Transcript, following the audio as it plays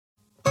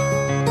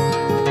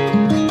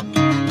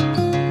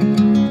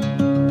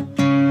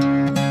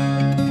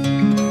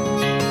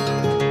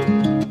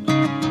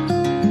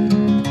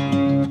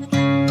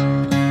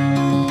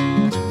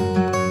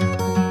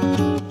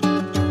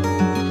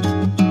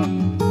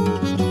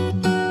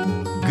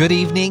Good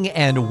evening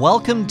and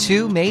welcome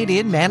to Made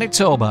in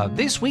Manitoba.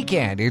 This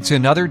weekend, it's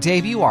another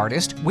debut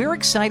artist. We're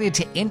excited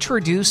to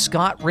introduce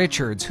Scott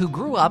Richards, who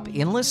grew up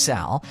in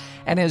LaSalle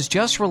and has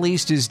just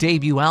released his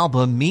debut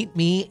album, Meet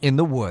Me in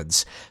the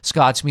Woods.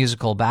 Scott's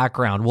musical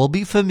background will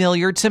be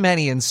familiar to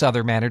many in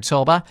southern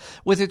Manitoba,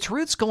 with its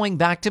roots going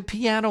back to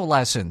piano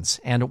lessons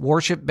and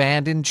worship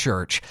band in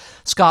church.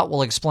 Scott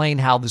will explain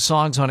how the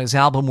songs on his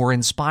album were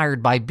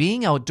inspired by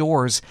being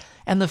outdoors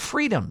and the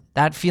freedom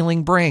that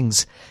feeling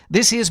brings.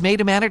 This is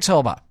Made in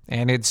Manitoba,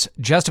 and it's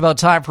just about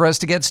time for us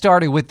to get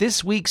started with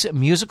this week's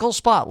musical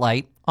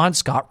spotlight on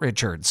Scott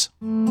Richards.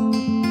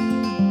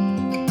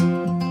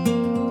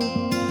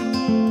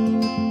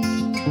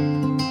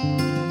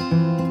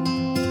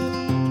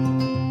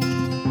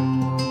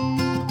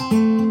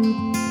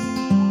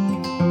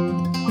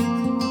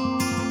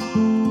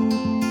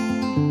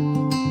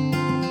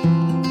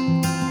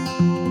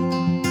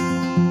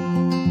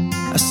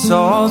 I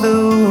saw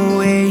the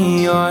way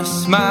your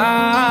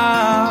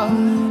smile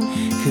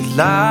could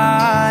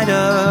light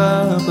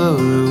up a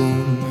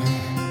room.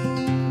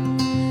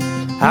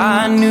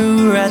 I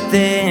knew right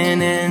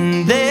then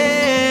and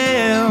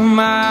there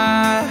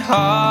my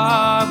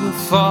heart would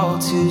fall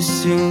too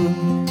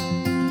soon.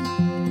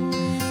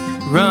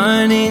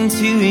 Running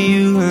to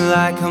you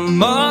like a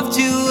moth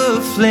to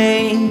a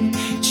flame,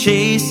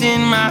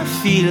 chasing my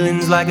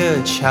feelings like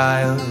a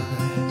child.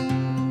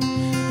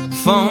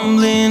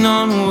 Fumbling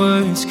on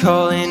words,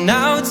 calling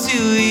out to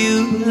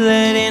you,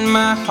 letting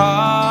my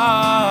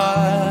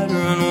heart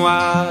run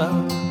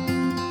wild.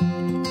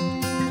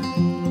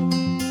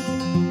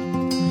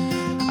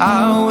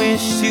 I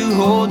wish to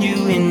hold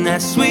you in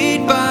that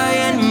sweet by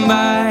and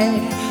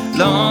by,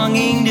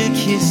 longing to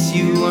kiss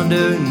you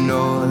under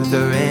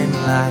northern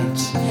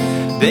lights,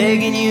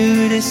 begging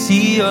you to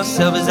see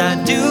yourself as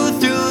I do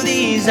through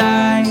these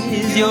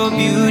eyes, your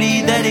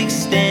beauty that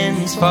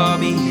extends far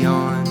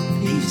beyond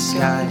these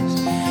skies.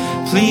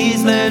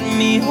 Please let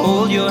me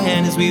hold your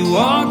hand as we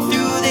walk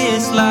through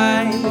this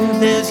life.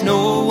 There's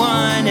no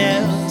one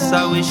else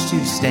I wish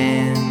to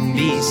stand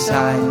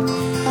beside.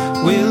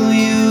 Will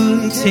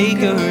you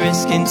take a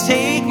risk and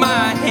take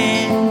my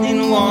hand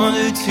and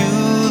wander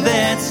to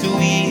that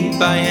sweet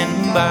by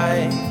and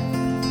by?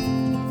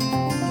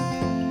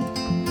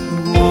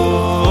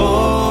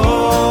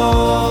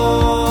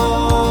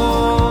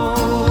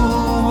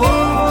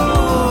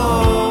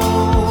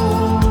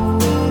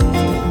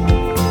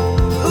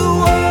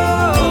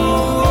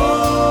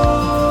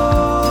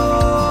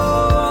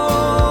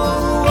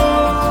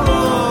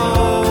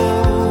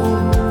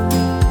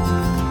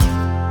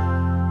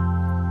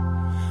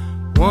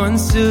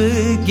 Once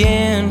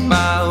again,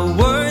 my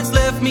words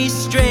left me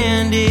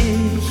stranded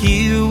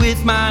here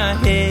with my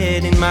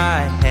head in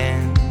my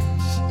hands.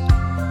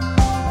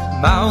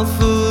 Mouth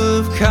full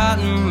of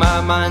cotton,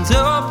 my mind's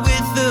up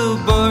with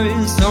the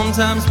birds.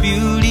 Sometimes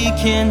beauty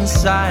can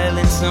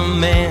silence a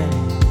man.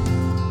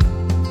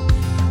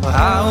 Well,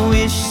 I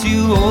wish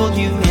to hold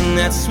you in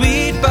that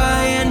sweet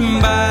by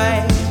and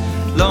by,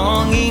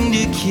 longing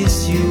to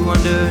kiss you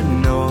under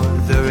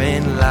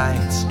northern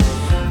lights,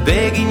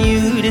 begging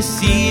you to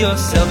see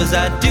yourself as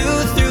I do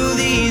through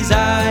these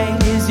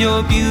eyes,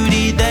 your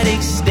beauty that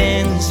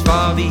extends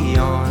far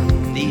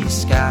beyond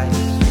these skies.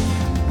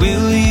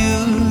 Will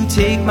you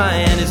take my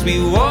hand as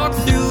we walk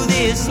through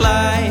this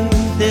life?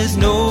 There's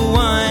no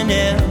one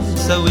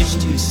else I wish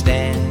to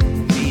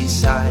stand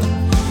beside.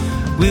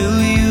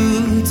 Will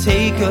you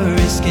take a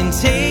risk and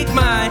take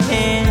my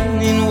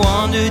hand and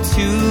wander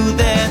to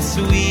that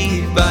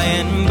sweet by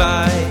and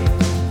by?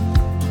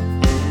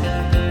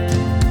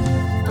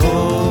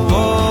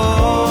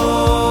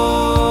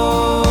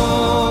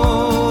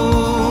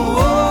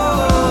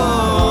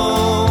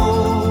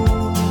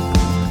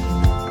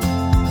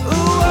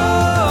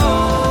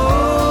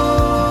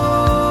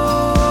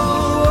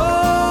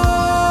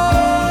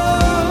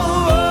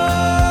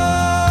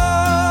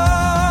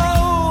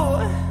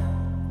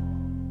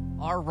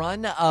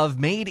 Of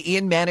Made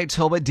in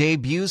Manitoba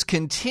debuts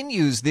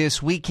continues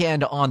this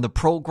weekend on the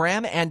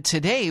program, and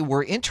today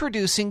we're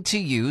introducing to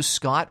you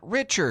Scott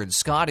Richards.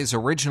 Scott is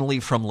originally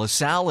from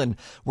LaSalle, and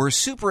we're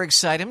super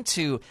excited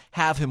to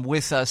have him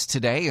with us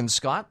today. And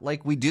Scott,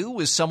 like we do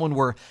with someone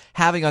we're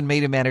having on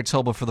Made in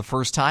Manitoba for the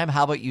first time,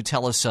 how about you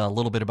tell us a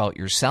little bit about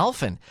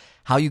yourself and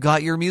how you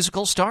got your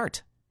musical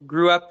start?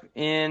 Grew up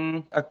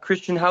in a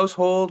Christian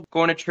household,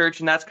 going to church,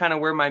 and that's kind of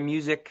where my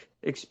music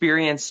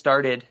experience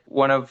started.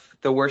 One of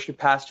the worship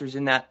pastors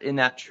in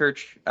that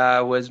church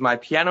was my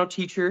piano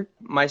teacher.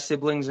 My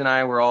siblings and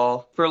I were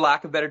all, for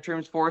lack of better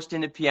terms, forced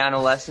into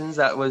piano lessons.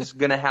 That was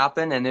going to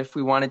happen, and if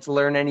we wanted to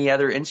learn any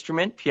other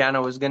instrument,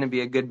 piano was going to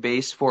be a good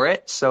base for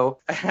it. So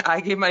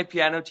I gave my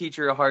piano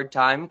teacher a hard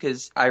time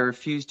because I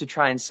refused to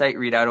try and sight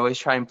read. I'd always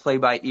try and play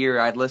by ear.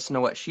 I'd listen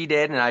to what she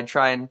did, and I'd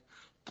try and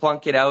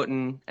plunk it out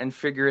and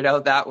figure it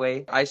out that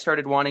way. I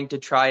started wanting to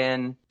try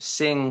and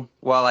sing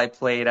while I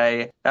played.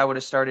 I would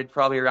have started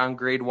probably around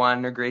grade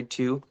 1 or grade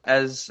 2.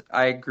 As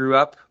I grew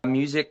up,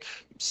 music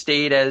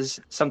stayed as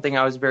something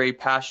I was very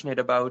passionate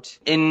about.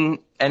 In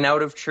and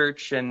out of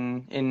church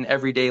and in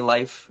everyday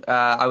life,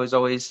 I was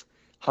always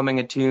humming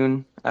a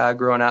tune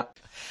growing up.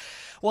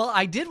 Well,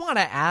 I did want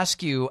to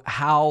ask you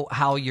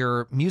how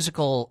your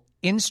musical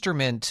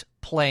instrument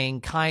playing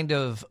kind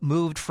of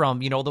moved from,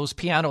 those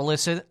piano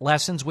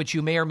lessons, which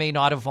you may or may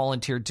not have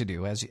volunteered to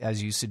do,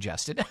 as you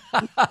suggested.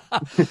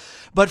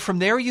 But from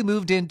there, you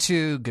moved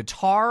into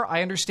guitar.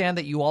 I understand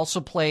that you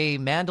also play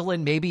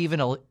mandolin, maybe even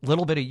a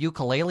little bit of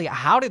ukulele.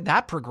 How did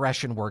that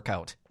progression work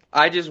out?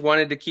 I just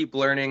wanted to keep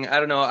learning. I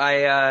don't know.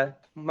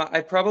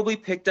 I probably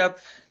picked up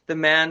the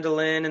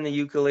mandolin and the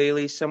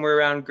ukulele somewhere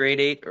around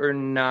grade 8 or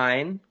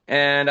 9,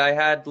 and I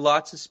had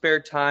lots of spare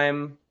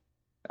time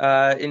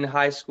in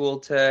high school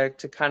to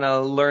kind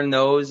of learn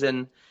those,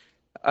 and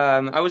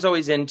I was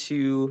always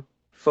into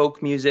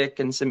folk music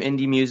and some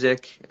indie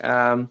music,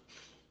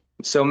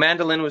 so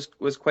mandolin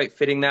was quite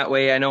fitting that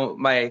way. I know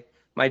my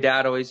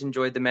dad always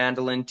enjoyed the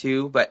mandolin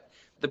too, but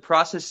the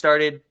process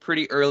started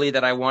pretty early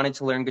that I wanted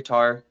to learn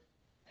guitar.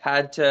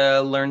 Had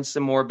to learn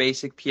some more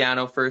basic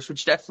piano first,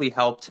 which definitely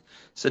helped.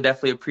 So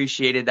definitely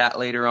appreciated that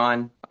later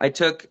on. I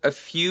took a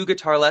few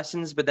guitar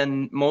lessons, but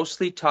then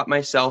mostly taught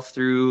myself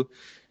through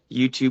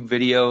YouTube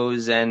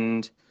videos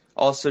and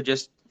also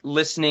just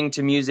listening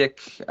to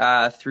music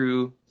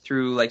through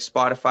like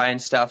Spotify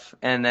and stuff,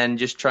 and then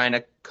just trying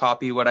to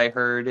copy what I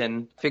heard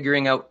and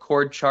figuring out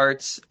chord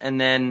charts. And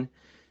then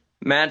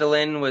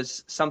mandolin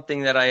was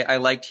something that I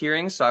liked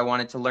hearing, so I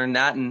wanted to learn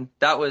that, and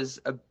that was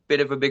a bit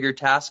of a bigger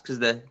task because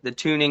the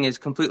tuning is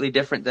completely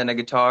different than a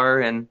guitar.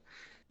 And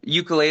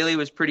ukulele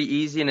was pretty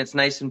easy and it's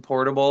nice and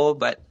portable,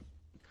 but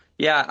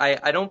yeah,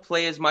 I don't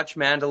play as much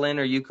mandolin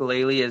or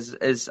ukulele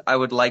as I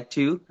would like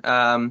to.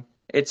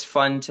 It's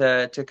fun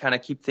to kind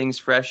of keep things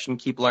fresh and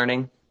keep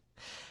learning.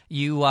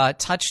 You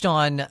touched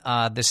on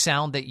the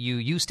sound that you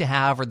used to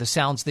have, or the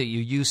sounds that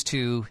you used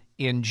to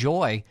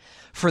enjoy.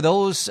 For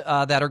those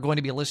that are going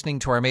to be listening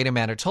to our Made in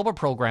Manitoba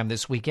program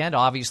this weekend,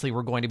 obviously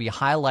we're going to be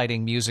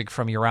highlighting music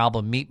from your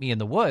album, Meet Me in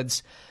the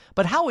Woods.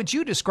 But how would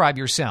you describe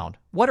your sound?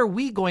 What are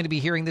we going to be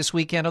hearing this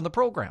weekend on the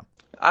program?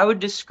 I would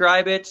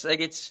describe it like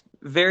it's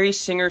very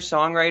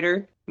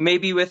singer-songwriter,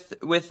 maybe with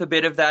a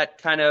bit of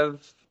that kind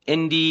of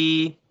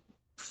indie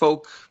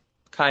folk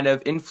kind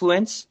of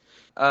influence.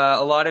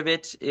 A lot of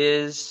it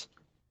is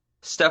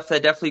stuff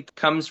that definitely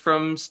comes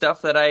from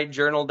stuff that I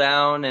journal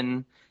down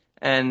and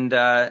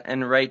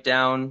write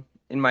down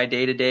in my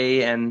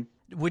day-to-day. And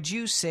would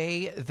you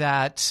say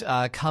that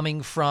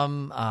coming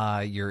from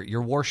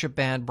your worship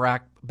band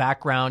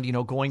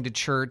background, going to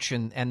church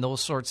and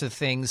those sorts of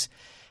things,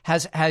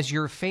 has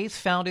your faith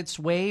found its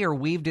way or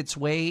weaved its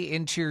way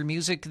into your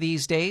music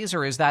these days,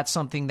 or is that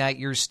something that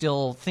you're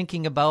still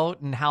thinking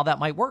about and how that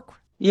might work?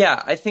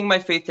 Yeah, I think my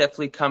faith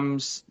definitely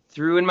comes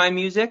through in my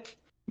music.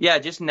 Yeah,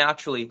 just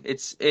naturally.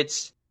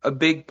 It's a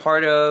big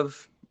part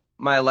of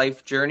my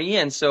life journey,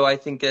 and so I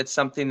think it's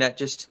something that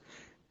just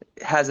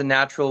has a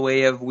natural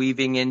way of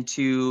weaving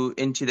into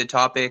the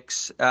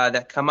topics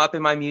that come up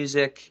in my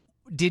music.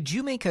 Did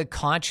you make a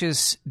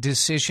conscious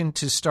decision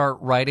to start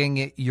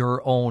writing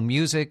your own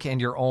music and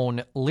your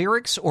own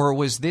lyrics, or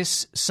was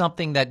this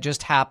something that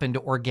just happened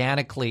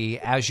organically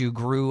as you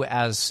grew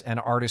as an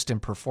artist and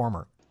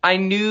performer? I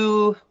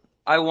knew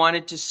I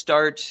wanted to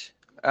start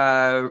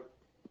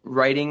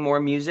writing more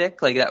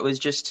music. Like that was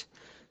just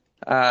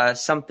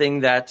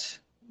something that,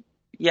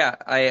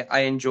 I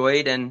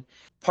enjoyed, and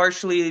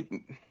partially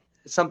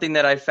something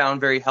that I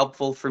found very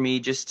helpful for me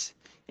just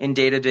in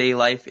day-to-day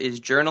life is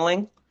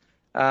journaling.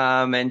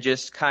 And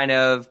just kind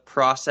of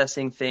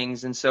processing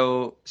things. And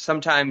so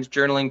sometimes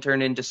journaling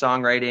turned into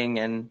songwriting,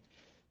 and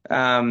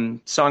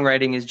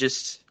songwriting is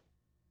just,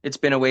 it's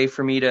been a way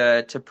for me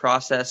to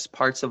process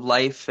parts of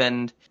life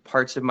and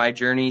parts of my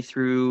journey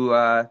through,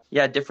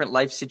 different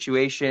life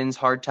situations,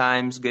 hard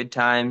times, good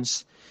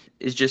times,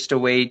 is just a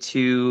way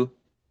to,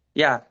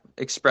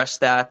 express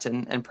that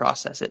and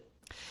process it.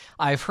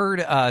 I've heard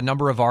a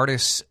number of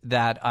artists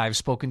that I've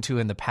spoken to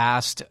in the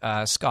past,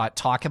 Scott,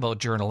 talk about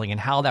journaling and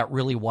how that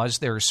really was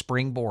their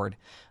springboard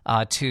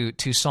to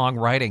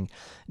songwriting.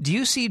 Do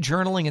you see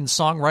journaling and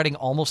songwriting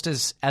almost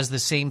as the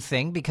same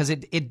thing? Because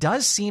it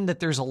does seem that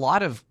there's a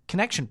lot of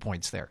connection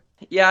points there.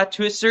 Yeah,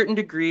 to a certain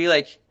degree.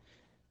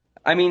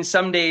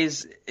 Some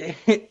days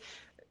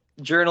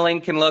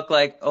journaling can look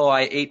like, oh,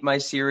 I ate my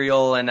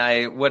cereal and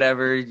I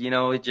whatever,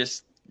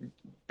 just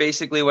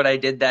basically what I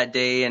did that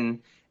day, and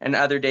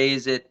other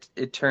days it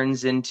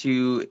turns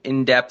into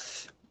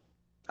in-depth,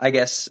 I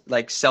guess,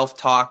 like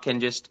self-talk, and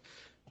just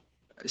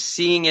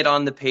seeing it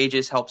on the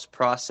pages helps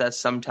process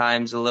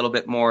sometimes a little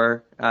bit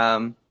more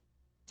when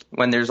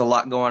there's a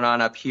lot going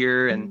on up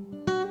here.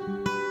 And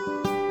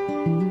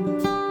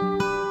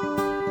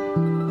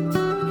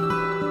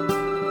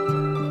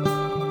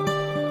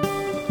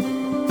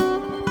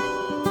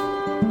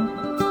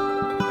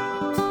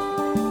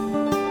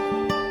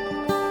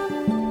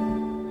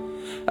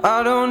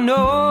I don't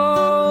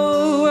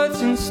know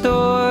what's in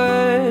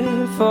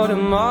store for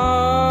tomorrow,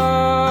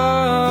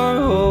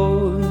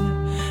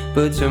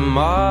 but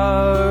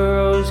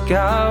tomorrow's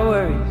got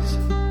worries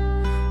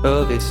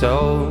of its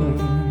own.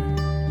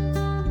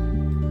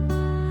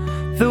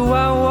 Though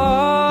I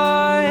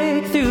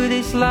walk through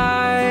this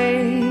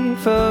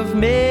life of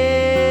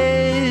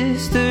mystery,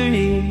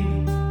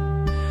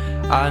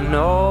 I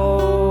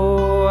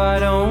know I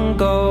don't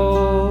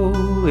go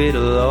it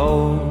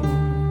alone.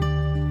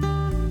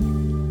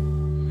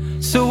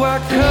 So I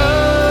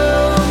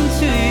come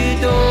to your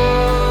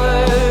door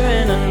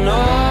and I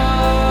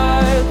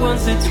knock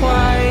once or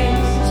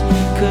twice,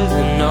 'cause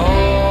I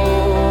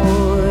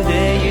know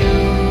that you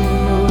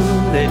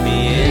let me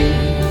in.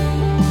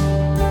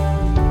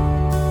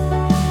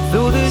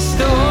 Though the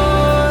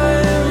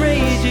storm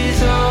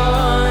rages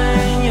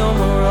on, you're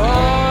my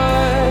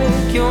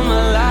rock, you're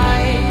my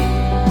light.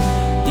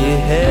 You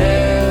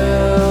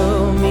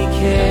help me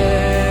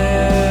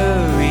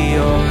carry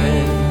on.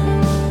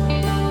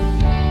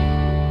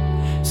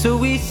 So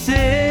we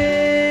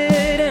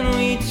sit and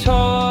we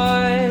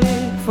talk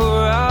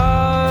for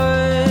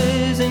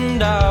hours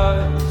and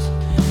hours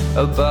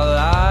about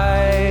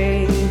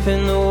life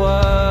and the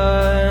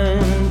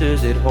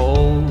wonders it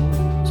holds.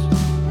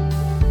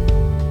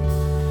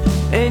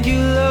 And you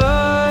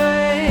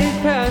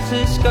look past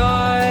the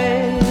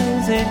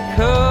skies that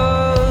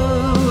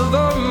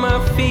cover my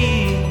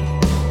feet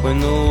when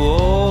the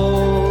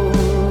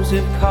wolves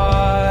have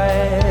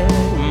caught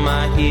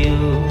my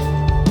heels.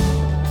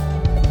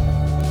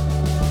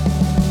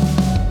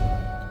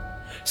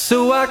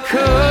 So I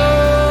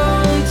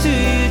come to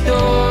your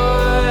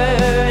door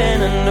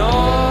and I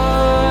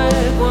knock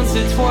once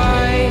or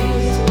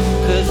twice,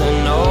 'cause I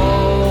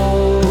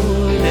know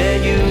that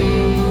you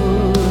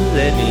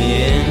let me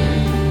in.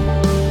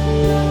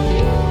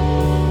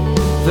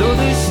 Though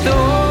the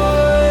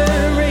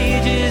storm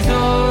rages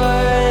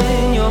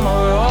on, you're my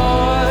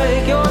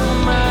rock, you're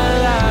my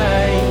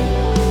light.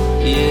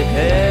 You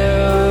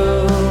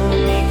help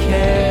me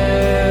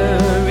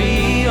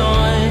carry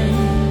on.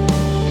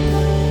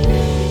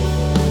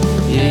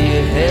 Yeah,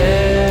 you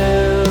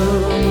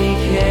help me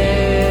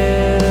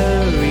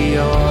carry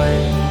on.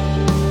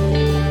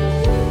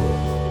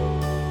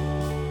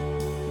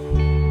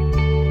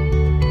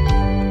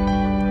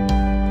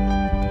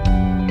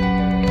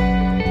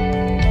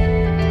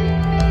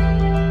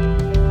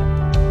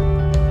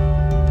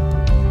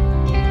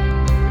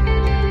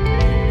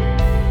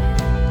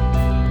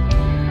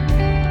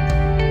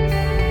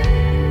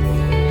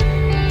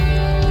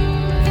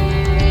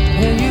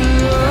 And you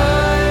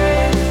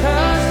run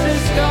past the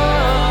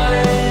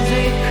skies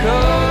that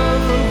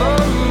cover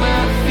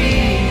my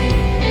feet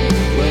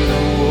when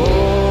the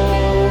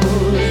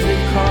wolves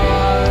have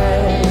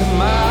caught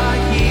my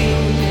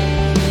heels.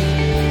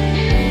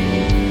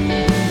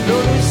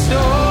 Though the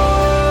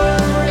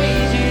storm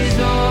rages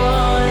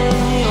on,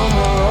 you're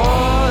my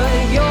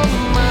rock, you're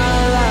my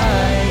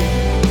light.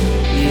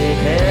 You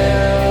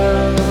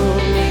help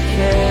me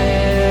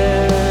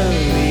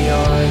carry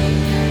on.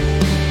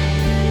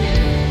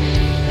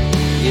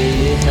 Yeah,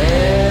 you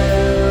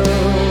help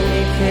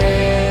me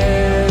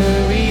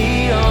carry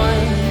on.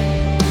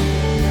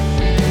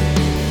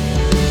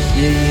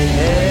 Yeah, you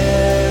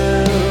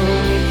help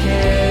me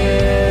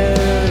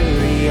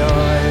carry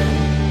on.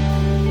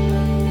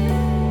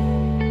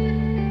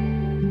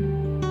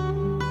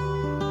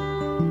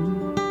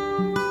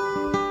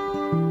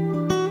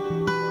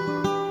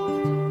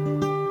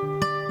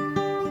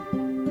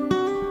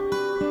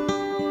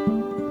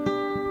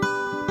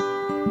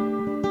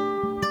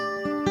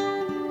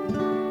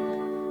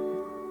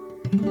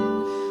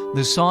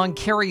 The song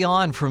Carry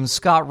On from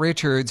Scott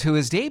Richards, who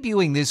is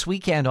debuting this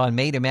weekend on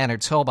Made in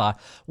Manitoba.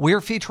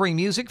 We're featuring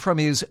music from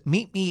his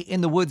Meet Me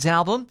in the Woods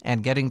album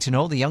and getting to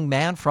know the young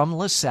man from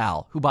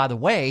LaSalle, who, by the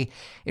way,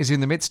 is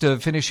in the midst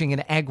of finishing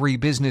an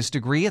agribusiness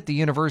degree at the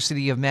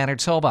University of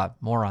Manitoba.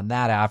 More on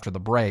that after the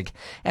break.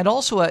 And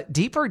also a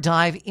deeper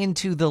dive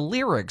into the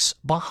lyrics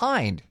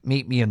behind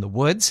Meet Me in the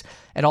Woods,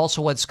 and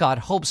also what Scott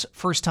hopes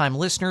first-time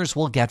listeners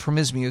will get from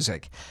his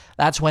music.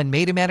 That's when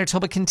Made in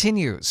Manitoba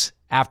continues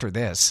after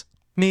this.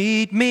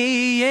 Meet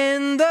me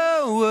in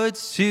the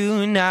woods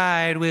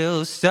tonight.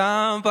 We'll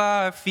stomp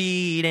our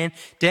feet and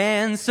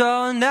dance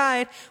all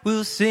night.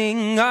 We'll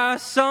sing our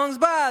songs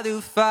by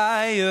the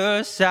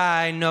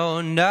fireside.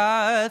 No,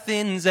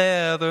 nothing's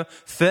ever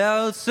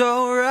felt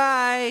so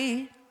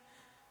right.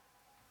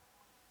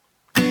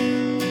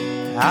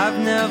 I've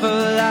never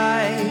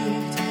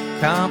liked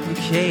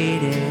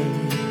complicated.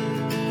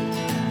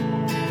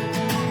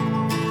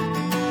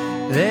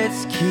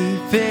 Let's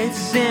keep it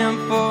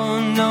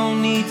simple, no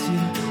need to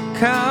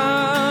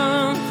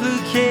complicate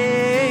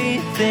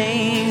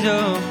things.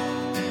 Oh,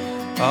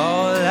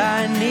 all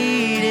I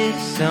need is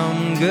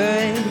some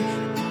good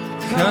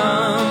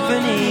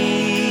company.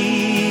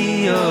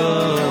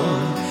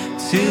 Oh,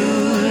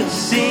 to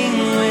sing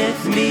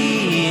with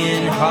me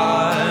in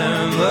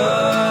harmony.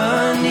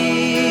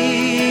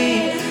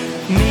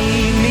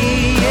 Meet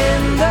me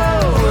in the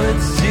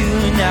woods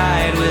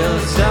tonight. We'll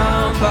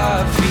stomp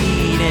our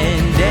feet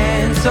and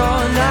dance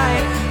all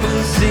night.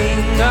 We'll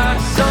sing our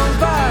songs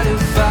by the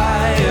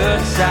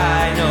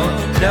fireside. No,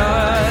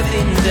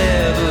 nothing's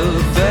ever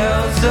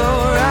felt so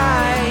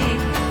right.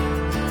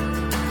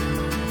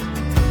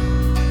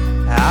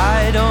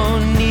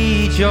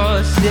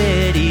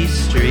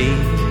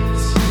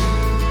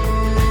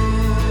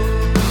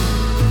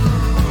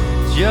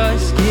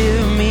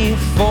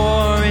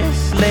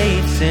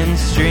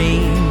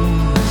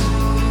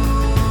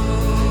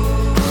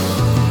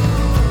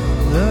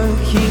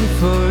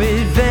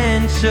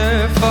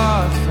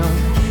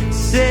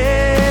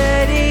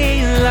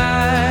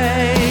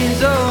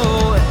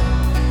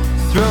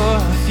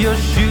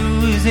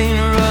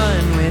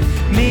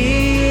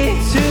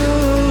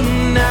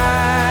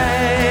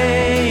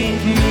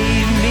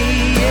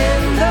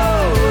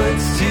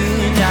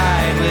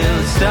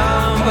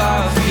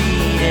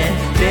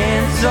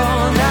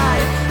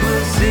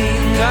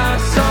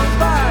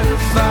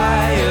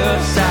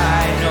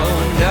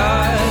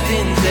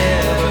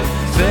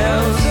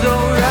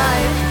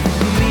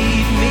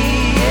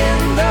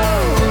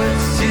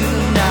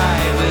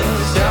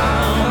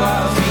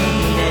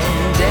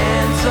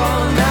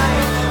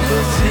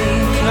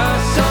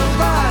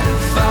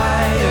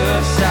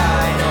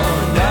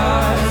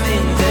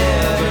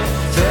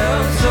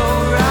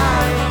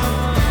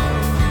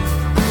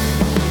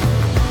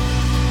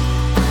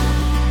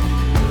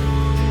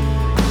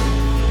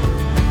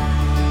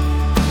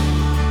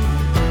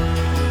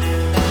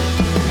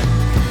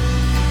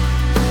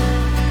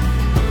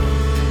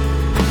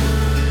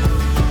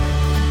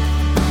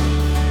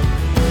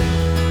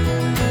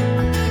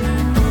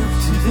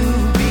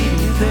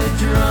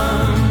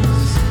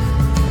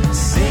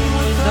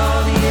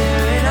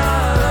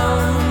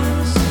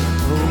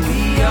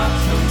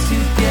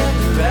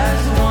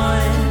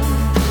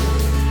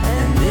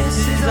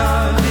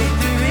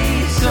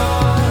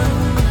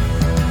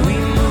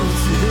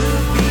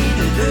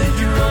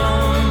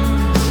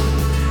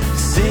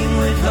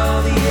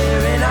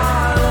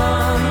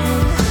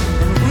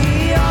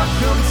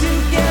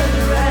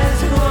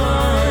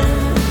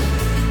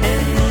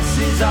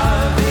 is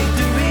our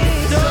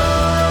victory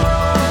song.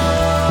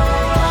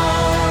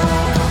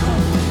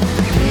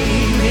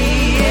 Meet me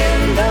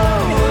in the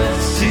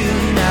woods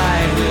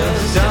tonight. We'll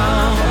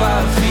stomp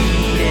our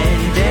feet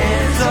and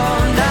dance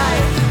all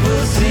night.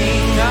 We'll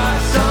sing our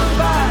song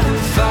by the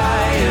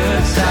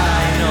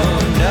fireside. No,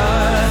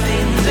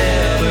 nothing's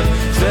ever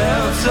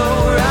felt so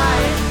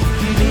right.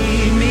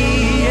 Meet me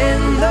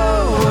in the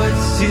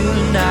woods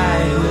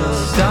tonight. We'll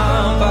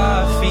stomp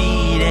our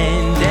feet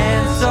and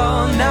dance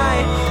all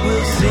night.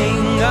 We'll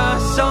sing our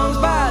songs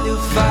by the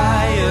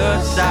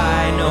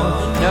fireside.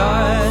 No,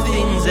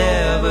 nothing's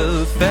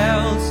ever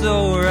felt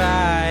so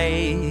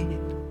right.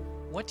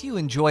 What do you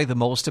enjoy the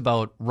most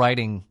about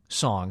writing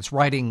songs,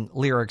 writing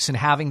lyrics, and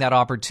having that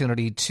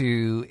opportunity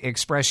to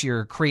express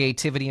your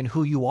creativity and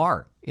who you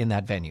are in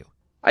that venue?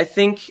 I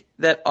think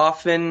that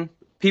often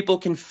people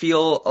can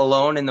feel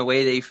alone in the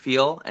way they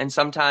feel. And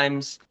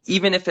sometimes,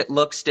 even if it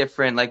looks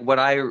different, like what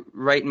I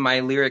write in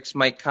my lyrics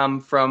might come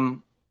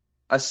from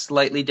a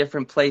slightly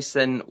different place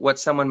than what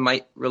someone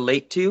might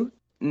relate to.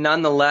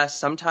 Nonetheless,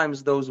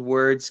 sometimes those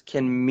words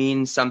can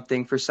mean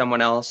something for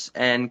someone else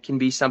and can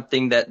be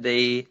something that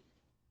they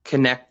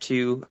connect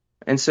to.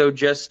 And so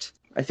just,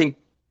 I think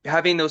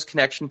having those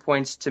connection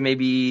points to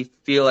maybe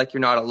feel like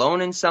you're not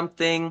alone in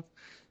something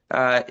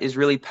is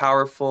really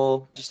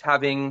powerful. Just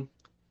having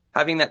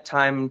that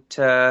time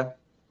to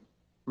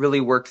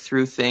really work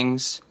through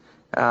things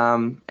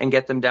and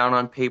get them down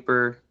on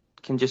paper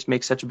can just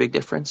make such a big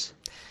difference.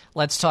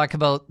 Let's talk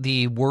about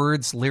the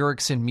words,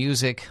 lyrics, and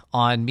music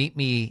on Meet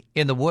Me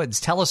in the Woods.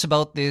 Tell us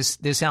about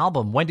this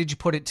album. When did you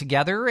put it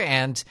together?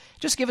 And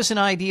just give us an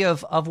idea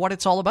of what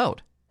it's all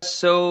about.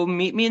 So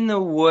Meet Me in the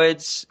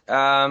Woods,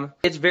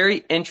 it's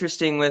very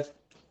interesting with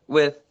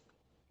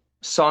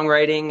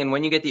songwriting and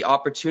when you get the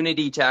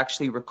opportunity to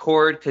actually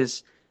record,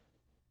 because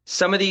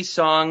some of these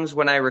songs,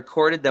 when I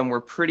recorded them, were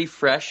pretty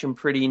fresh and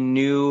pretty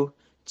new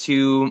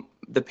to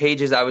the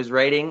pages I was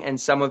writing, and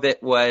some of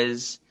it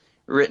was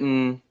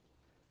written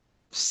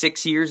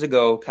 6 years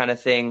ago kind of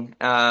thing.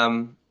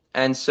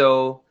 And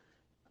so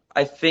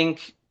I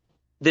think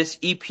this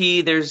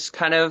EP, there's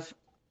kind of,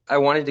 I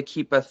wanted to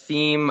keep a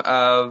theme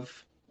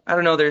of, I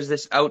don't know, there's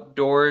this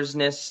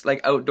outdoorsiness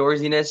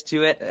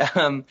to it.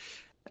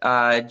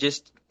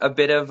 Just a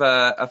bit of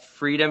a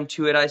freedom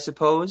to it, I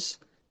suppose.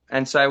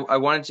 And so I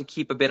wanted to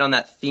keep a bit on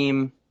that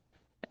theme.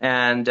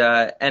 And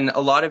a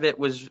lot of it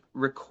was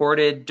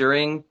recorded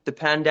during the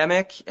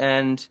pandemic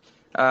and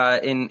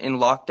in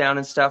lockdown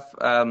and stuff.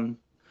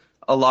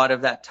 A lot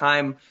of that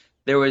time,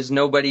 there was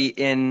nobody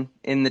in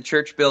the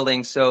church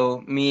building.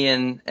 So me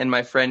and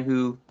my friend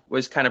who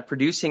was kind of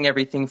producing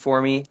everything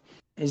for me,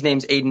 his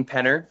name's Aiden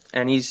Penner,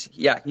 and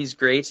he's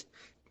great.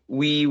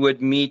 We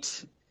would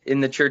meet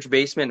in the church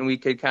basement and we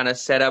could kind of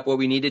set up what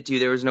we needed to.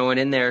 There was no one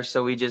in there,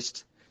 so we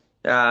just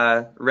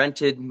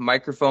rented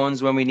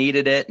microphones when we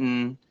needed it.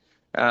 And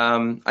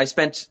I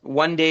spent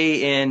one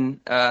day in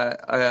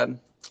a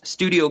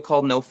studio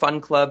called No Fun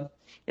Club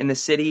in the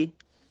city,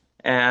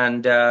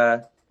 and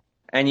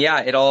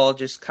yeah, it all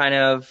just kind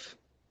of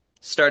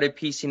started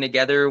piecing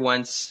together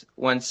once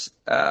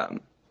I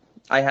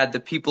had the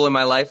people in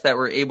my life that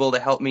were able to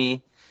help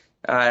me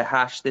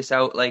hash this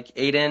out, like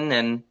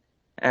Aiden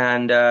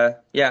and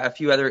a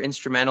few other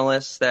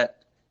instrumentalists that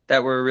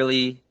were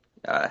really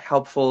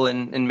helpful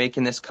in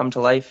making this come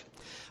to life.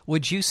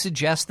 Would you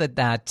suggest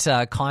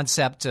that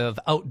concept of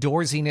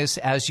outdoorsiness,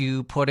 as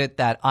you put it,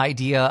 that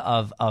idea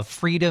of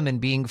freedom and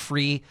being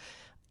free,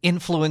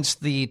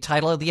 influenced the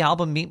title of the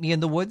album, Meet Me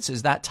in the Woods?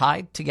 Is that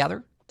tied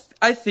together?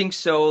 I think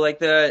so. Like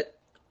the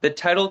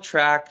title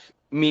track,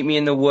 Meet Me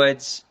in the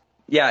Woods,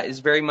 is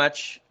very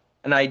much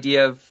an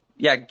idea of,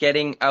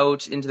 getting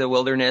out into the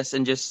wilderness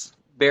and just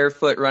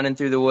barefoot running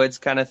through the woods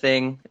kind of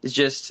thing. It's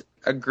just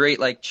a great,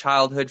 like,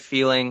 childhood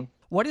feeling.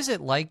 What is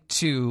it like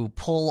to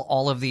pull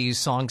all of these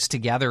songs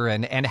together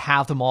and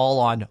have them all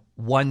on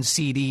one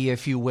CD,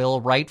 if you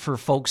will, right, for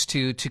folks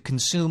to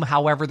consume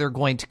however they're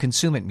going to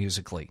consume it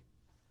musically?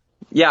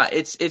 Yeah,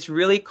 it's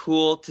really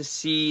cool to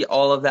see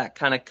all of that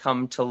kind of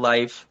come to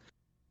life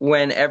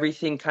when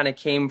everything kind of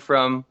came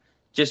from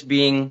just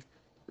being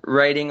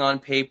writing on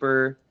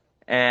paper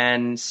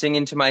and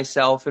singing to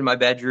myself in my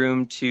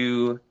bedroom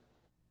to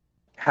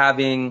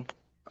having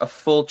a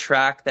full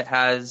track that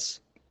has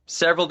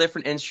several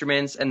different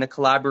instruments and the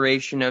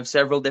collaboration of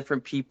several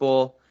different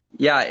people.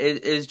 Yeah,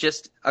 it is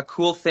just a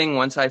cool thing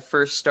once I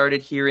first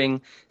started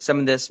hearing some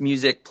of this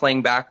music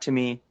playing back to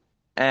me.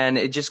 And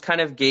it just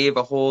kind of gave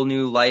a whole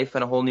new life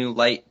and a whole new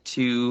light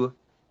to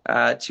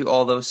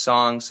all those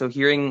songs. So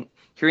hearing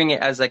it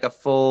as like a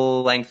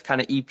full length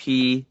kind of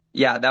EP,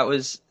 that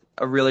was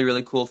a really,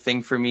 really cool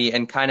thing for me,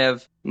 and kind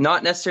of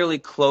not necessarily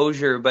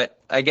closure, but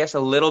I guess a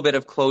little bit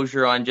of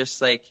closure on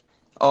just like,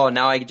 oh,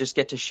 now I just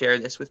get to share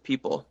this with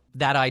people.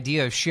 That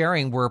idea of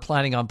sharing, we're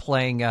planning on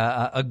playing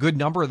a good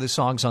number of the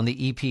songs on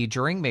the EP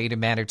during Made in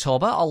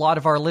Manitoba. A lot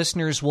of our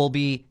listeners will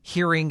be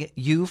hearing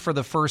you for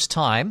the first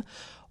time.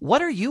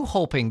 What are you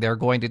hoping they're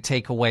going to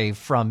take away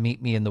from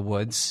Meet Me in the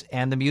Woods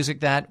and the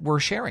music that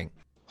we're sharing?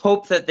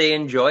 Hope that they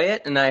enjoy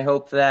it, and I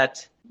hope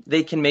that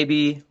they can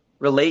maybe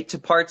relate to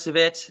parts of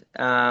it.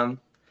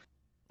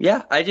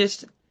 Yeah,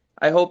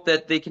 I hope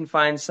that they can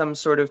find some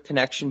sort of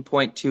connection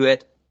point to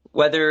it,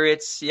 whether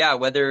it's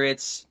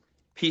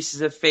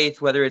pieces of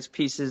faith, whether it's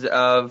pieces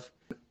of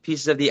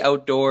the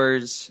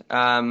outdoors,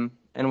 and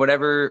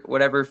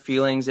whatever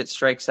feelings it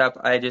strikes up.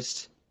 I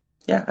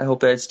hope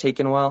that it's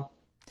taken well.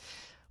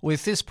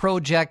 With this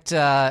project,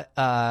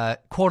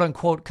 quote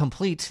unquote,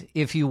 complete,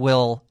 if you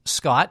will,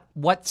 Scott,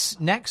 what's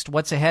next?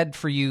 What's ahead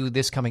for you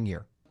this coming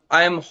year?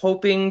 I'm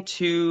hoping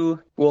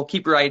to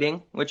keep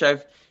writing, which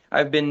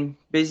I've been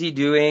busy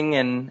doing,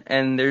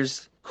 and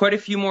there's quite a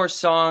few more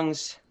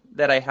songs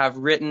that I have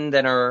written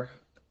than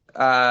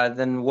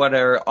what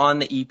are on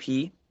the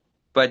EP,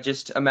 but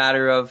just a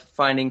matter of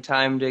finding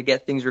time to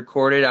get things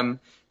recorded. I'm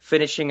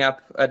finishing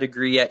up a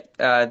degree at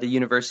the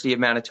University of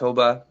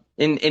Manitoba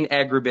in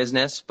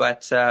agribusiness,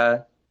 but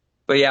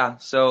yeah,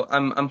 so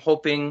I'm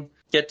hoping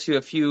get to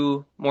a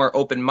few more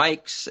open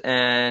mics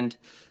and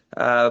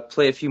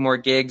play a few more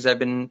gigs. I've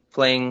been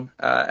playing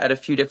at a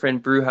few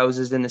different brew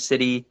houses in the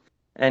city,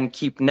 and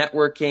keep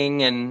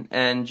networking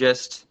and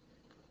just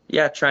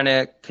trying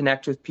to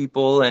connect with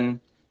people and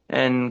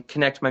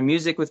connect my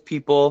music with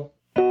people.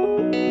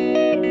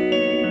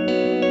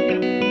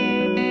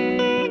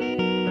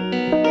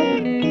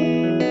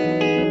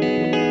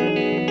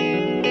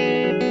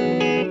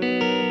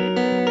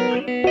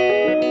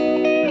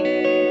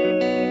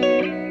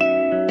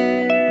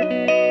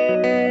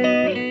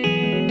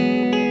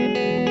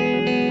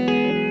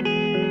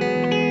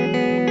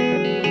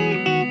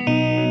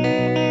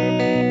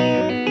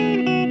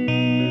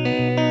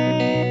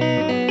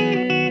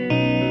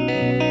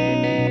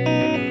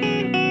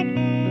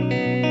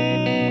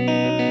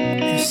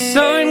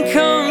 Sun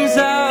comes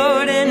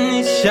out and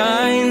it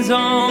shines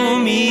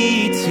on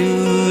me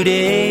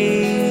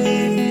today.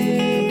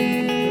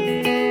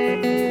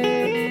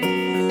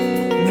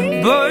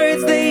 The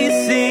birds they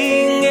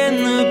sing and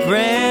the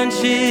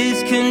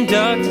branches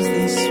conduct as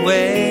they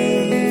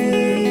sway.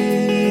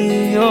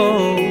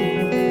 Oh,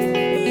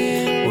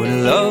 what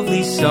a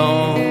lovely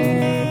song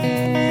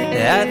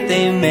that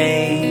they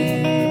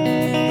made.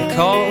 It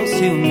calls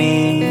to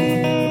me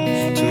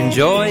to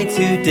enjoy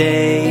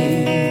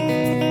today.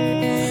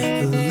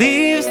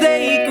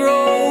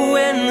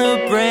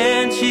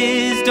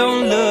 Branches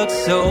don't look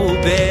so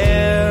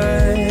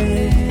bare,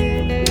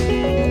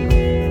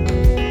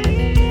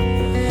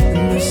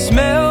 and the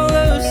smell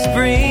of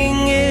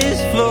spring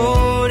is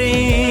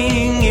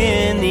floating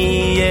in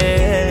the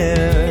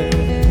air.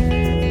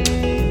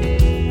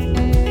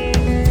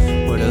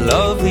 What a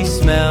lovely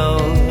smell,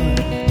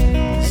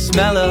 the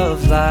smell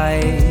of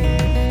life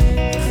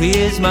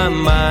clears my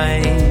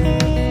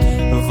mind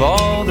of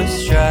all the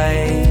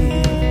strife.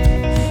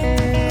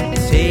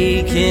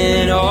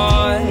 Taking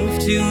off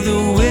to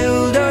the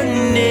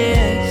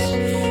wilderness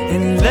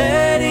and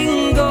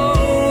letting go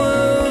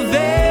of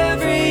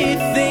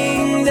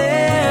everything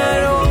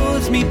that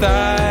holds me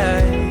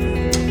back.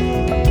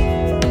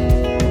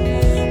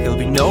 There'll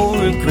be no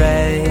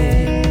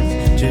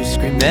regrets, just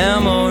great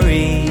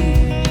memories.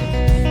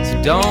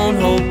 So don't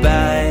hold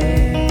back,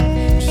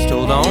 just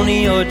hold on to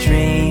your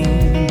dreams.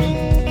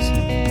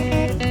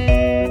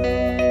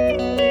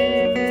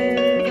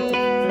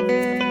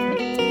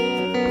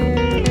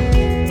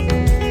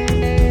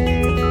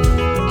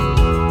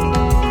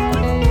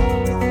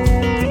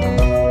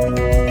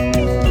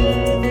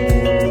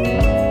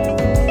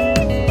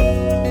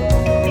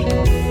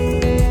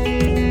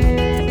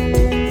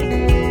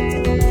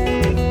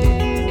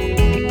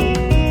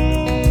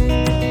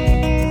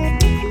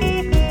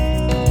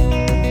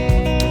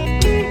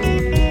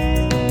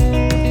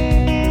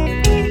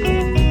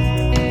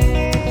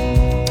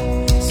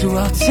 So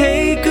I'll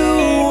take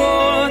a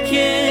walk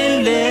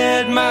and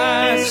let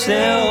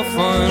myself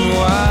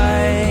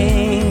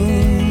unwind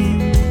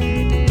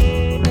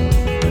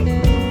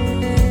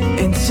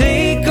and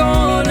take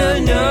on a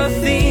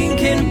nothing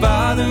can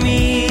bother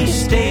me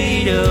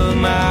state of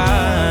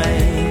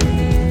mind.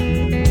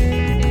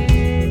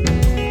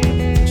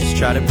 Just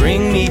try to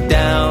bring me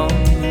down,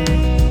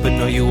 but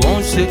no, you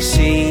won't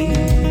succeed,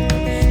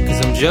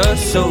 'cause I'm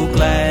just so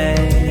glad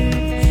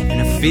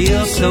and I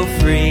feel so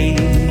free.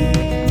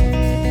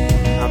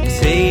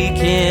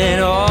 Taking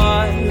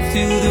off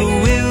through the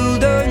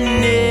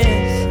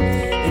wilderness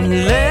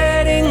and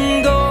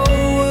letting go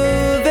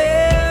of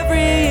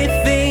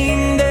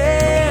everything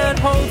that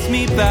holds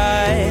me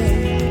back.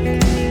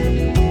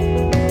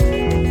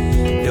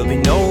 There'll be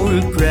no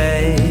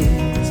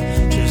regrets,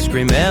 just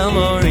great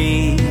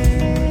memories.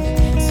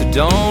 So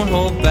don't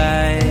hold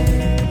back,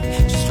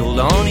 just hold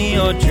on to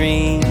your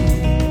dreams.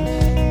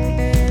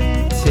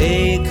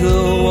 Take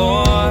a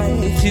walk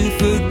to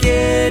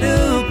forget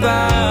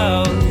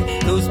about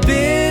those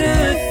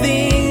bitter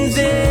things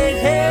that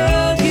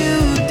held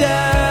you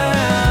down.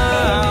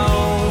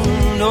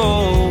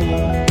 Oh,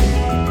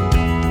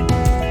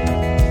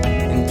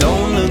 and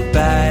don't look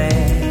back,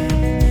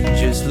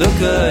 just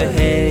look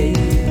ahead.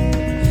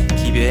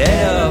 Keep your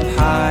head up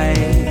high,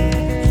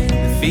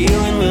 the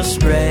feeling will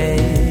spread.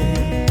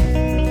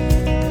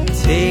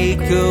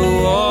 Take a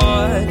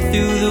walk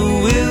through the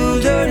wilderness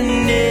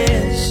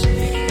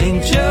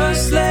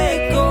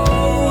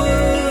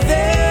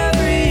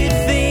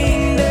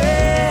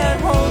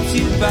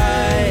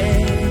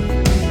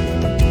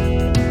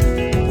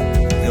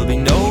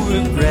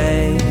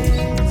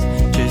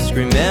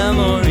great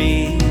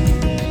memories.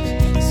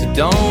 So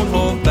don't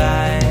hold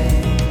back,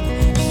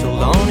 just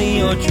hold on to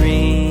your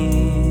dreams.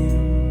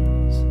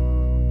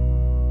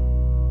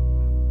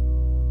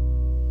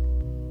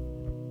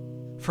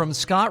 From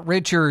Scott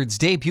Richards,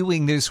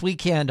 debuting this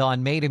weekend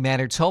on Made in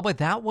Manitoba,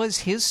 that was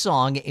his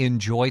song,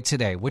 Enjoy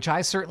Today, which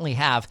I certainly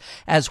have,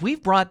 as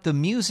we've brought the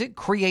music,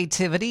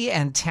 creativity,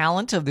 and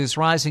talent of this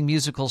rising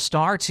musical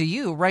star to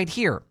you right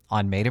here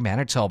on Made in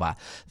Manitoba.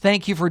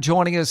 Thank you for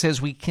joining us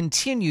as we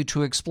continue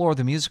to explore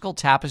the musical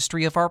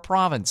tapestry of our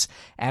province.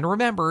 And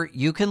remember,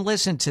 you can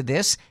listen to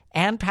this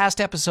and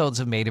past episodes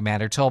of Made in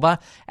Manitoba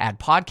at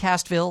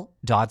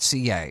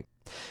podcastville.ca.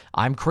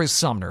 I'm Chris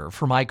Sumner.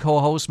 For my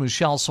co-hosts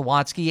Michelle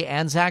Sawatsky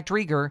and Zach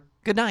Drieger,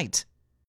 good night.